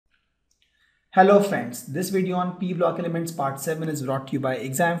Hello friends, this video on P block elements part 7 is brought to you by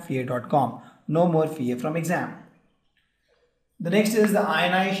examfear.com. No more fear from exam. The next is the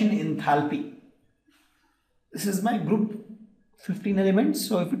ionization enthalpy. This is my group 15 elements.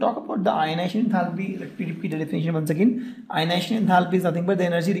 So if you talk about the ionization enthalpy, let me repeat the definition once again. Ionization enthalpy is nothing but the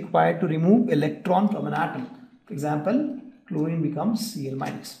energy required to remove electron from an atom. For example, chlorine becomes Cl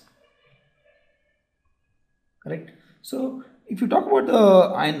minus. Correct? So if you talk about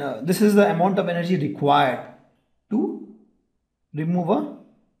the this is the amount of energy required to remove a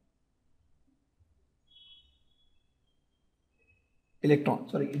electron.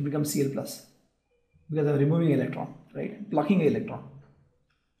 Sorry, it becomes Cl plus because of removing electron, right? Plucking an electron.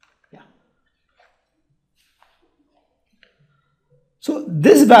 Yeah. So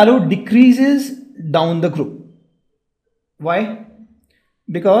this value decreases down the group. Why?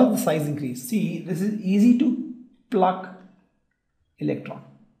 Because the size increase. See, this is easy to pluck electron.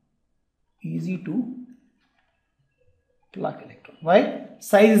 Easy to pluck electron. Why?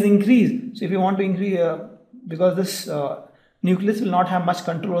 Size is increased. So if you want to increase, because this nucleus will not have much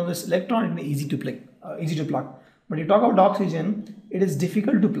control on this electron, it will be easy to pluck. But you talk about oxygen, it is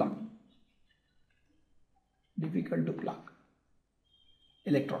difficult to pluck. Difficult to pluck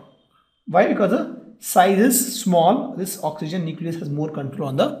electron. Why? Because the size is small. This oxygen nucleus has more control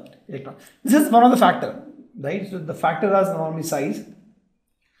on the electron. This is one of the factors. Right, so the factor is normally size.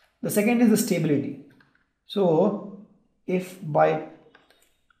 The second is the stability. So if by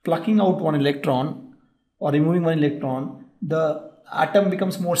plucking out one electron or removing one electron, the atom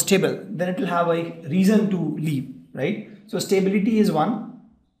becomes more stable, then it will have a reason to leave, right? So stability is one,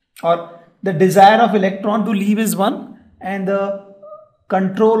 or the desire of electron to leave is one, and the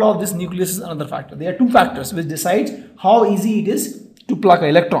control of this nucleus is another factor. There are two factors which decides how easy it is to pluck an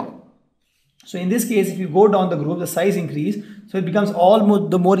electron. So in this case, if you go down the group, the size increase, so it becomes almost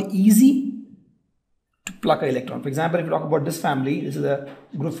the more easy to pluck an electron. For example, if you talk about this family, this is a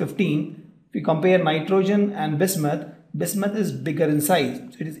group 15. If you compare nitrogen and bismuth, bismuth is bigger in size.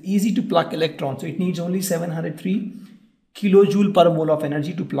 So it is easy to pluck electron. So it needs only 703 kilojoule per mole of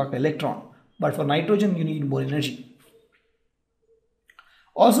energy to pluck an electron. But for nitrogen, you need more energy.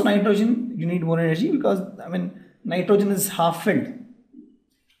 Also nitrogen, you need more energy because, nitrogen is half filled.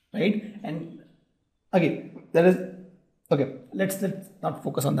 Right, and again there is let's not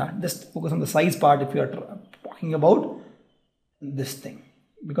focus on that, just focus on the size part if you are talking about this thing,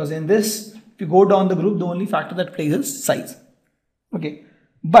 because in this, if you go down the group, the only factor that plays is size. Okay,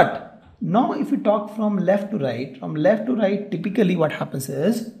 but now if you talk from left to right, typically what happens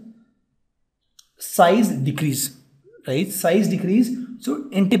is size decrease, right? Size decrease. So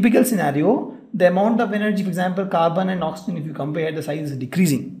in typical scenario, the amount of energy, for example, carbon and oxygen, if you compare, the size is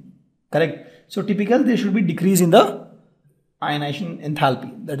decreasing. Correct. So typical, there should be decrease in the ionization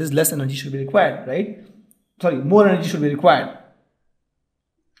enthalpy. That is, less energy should be required, right? Sorry, more energy should be required.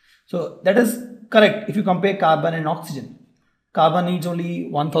 So that is correct. If you compare carbon and oxygen, carbon needs only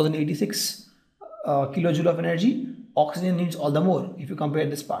 1086 kilojoule of energy. Oxygen needs all the more if you compare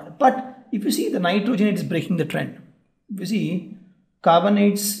this part. But if you see the nitrogen, it is breaking the trend. If you see, carbon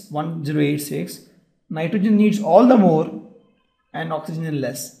needs 1086, nitrogen needs all the more, and oxygen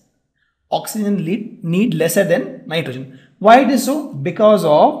less. Oxygen need lesser than nitrogen. Why it is so? Because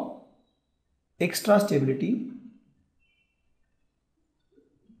of extra stability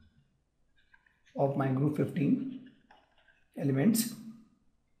of my group 15 elements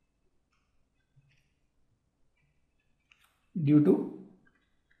due to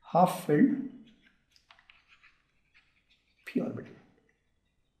half filled p orbital.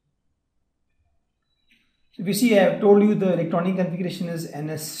 So if you see, I have told you the electronic configuration is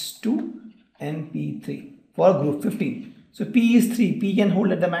Ns2 Np3 for group 15. So P is 3. P can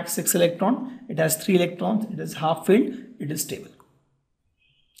hold at the max 6 electron. It has 3 electrons. It is half filled. It is stable.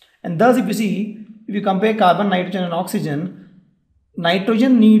 And thus, if you see, if you compare carbon, nitrogen and oxygen,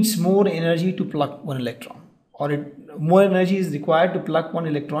 nitrogen needs more energy to pluck one electron, or more energy is required to pluck one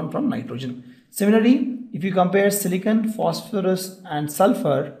electron from nitrogen. Similarly, if you compare silicon, phosphorus and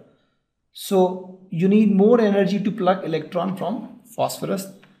sulfur, so you need more energy to pluck electron from phosphorus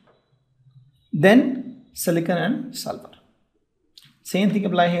than silicon and sulfur. Same thing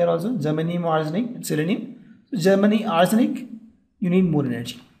apply here also. Germanium, arsenic and selenium. So germanium, arsenic, you need more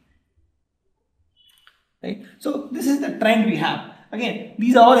energy. Right? So this is the trend we have. Again,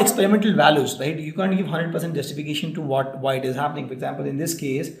 these are all experimental values, right? You can't give 100% justification to why it is happening. For example, in this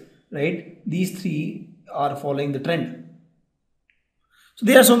case, right, these three are following the trend. So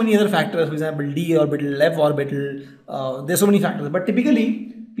there are so many other factors, for example, d orbital, f orbital, there are so many factors, but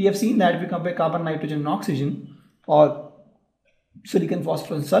typically we have seen that if we compare carbon, nitrogen and oxygen, or silicon,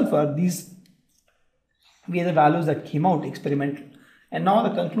 phosphorus and sulfur, these we have the values that came out experimental. And now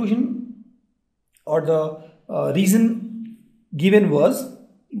the conclusion or the reason given was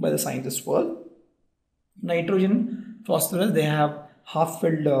by the scientists was nitrogen, phosphorus, they have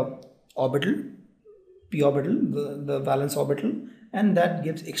half-filled orbital, p orbital, the valence orbital, and that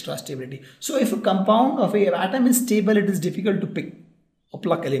gives extra stability. So if a compound of an atom is stable, it is difficult to pick or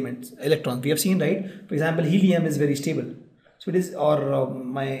pluck elements, electrons. We have seen, right? For example, helium is very stable. So it is, or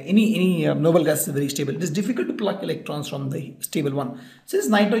any noble gas is very stable. It is difficult to pluck electrons from the stable one. Since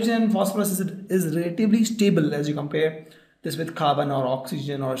nitrogen and phosphorus is relatively stable as you compare this with carbon or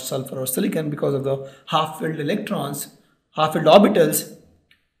oxygen or sulfur or silicon, because of the half-filled electrons, half-filled orbitals,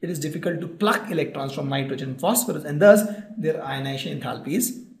 it is difficult to pluck electrons from nitrogen and phosphorus, and thus their ionization enthalpy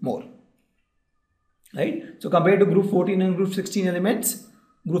is more. Right? So compared to group 14 and group 16 elements,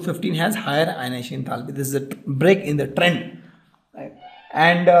 group 15 has higher ionization enthalpy. This is a break in the trend. Right?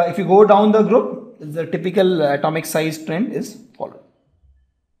 And if you go down the group, the typical atomic size trend is followed.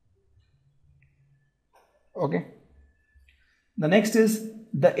 Okay. The next is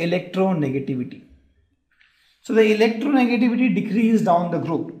the electronegativity. So the electronegativity decreases down the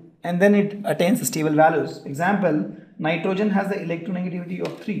group and then it attains stable values. Example, nitrogen has the electronegativity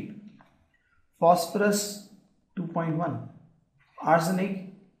of 3, phosphorus 2.1,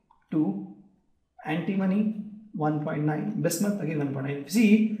 arsenic 2, antimony 1.9, bismuth again 1.9.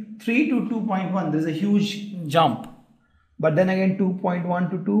 See, 3 to 2.1, there is a huge jump. But then again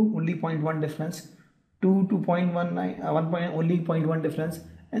 2.1 to 2, only 0.1 difference. 2 to 0.19, 1. Only 0.1 difference,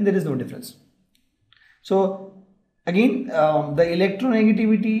 and there is no difference. So again, the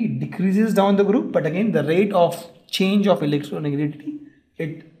electronegativity decreases down the group, but again the rate of change of electronegativity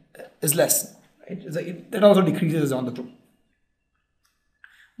it is less. Right? That also decreases down the group.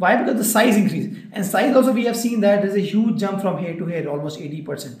 Why? Because the size increases, and size also we have seen that there is a huge jump from here to here, almost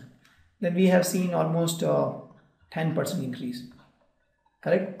 80%. Then we have seen almost 10% increase.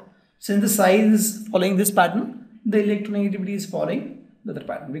 Correct? Since the size is following this pattern, the electronegativity is following the other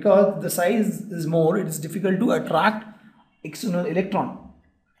pattern. Because the size is more, it is difficult to attract external electron.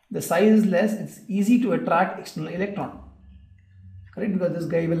 The size is less, it's easy to attract external electron. Correct? Because this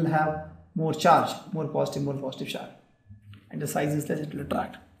guy will have more charge, more positive charge. And the size is less, it will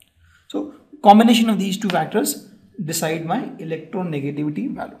attract. So, combination of these two factors decide my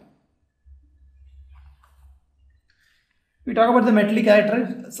electronegativity value. We talk about the metallic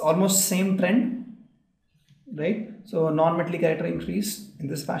character, it's almost same trend, right? So non-metallic character increase in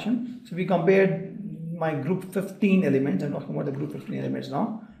this fashion. So we compared my group 15 elements, I'm talking about the group 15 elements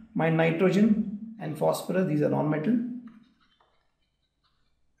now. My nitrogen and phosphorus, these are non-metal.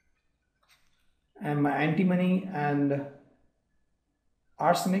 And my antimony and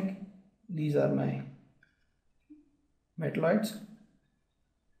arsenic, these are my metalloids.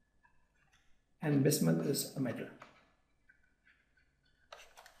 And bismuth is a metal.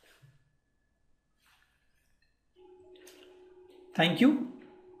 Thank you.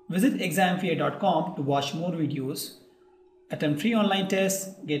 Visit examfear.com to watch more videos, attempt free online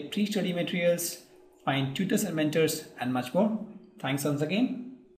tests, get free study materials, find tutors and mentors, and much more. Thanks once again.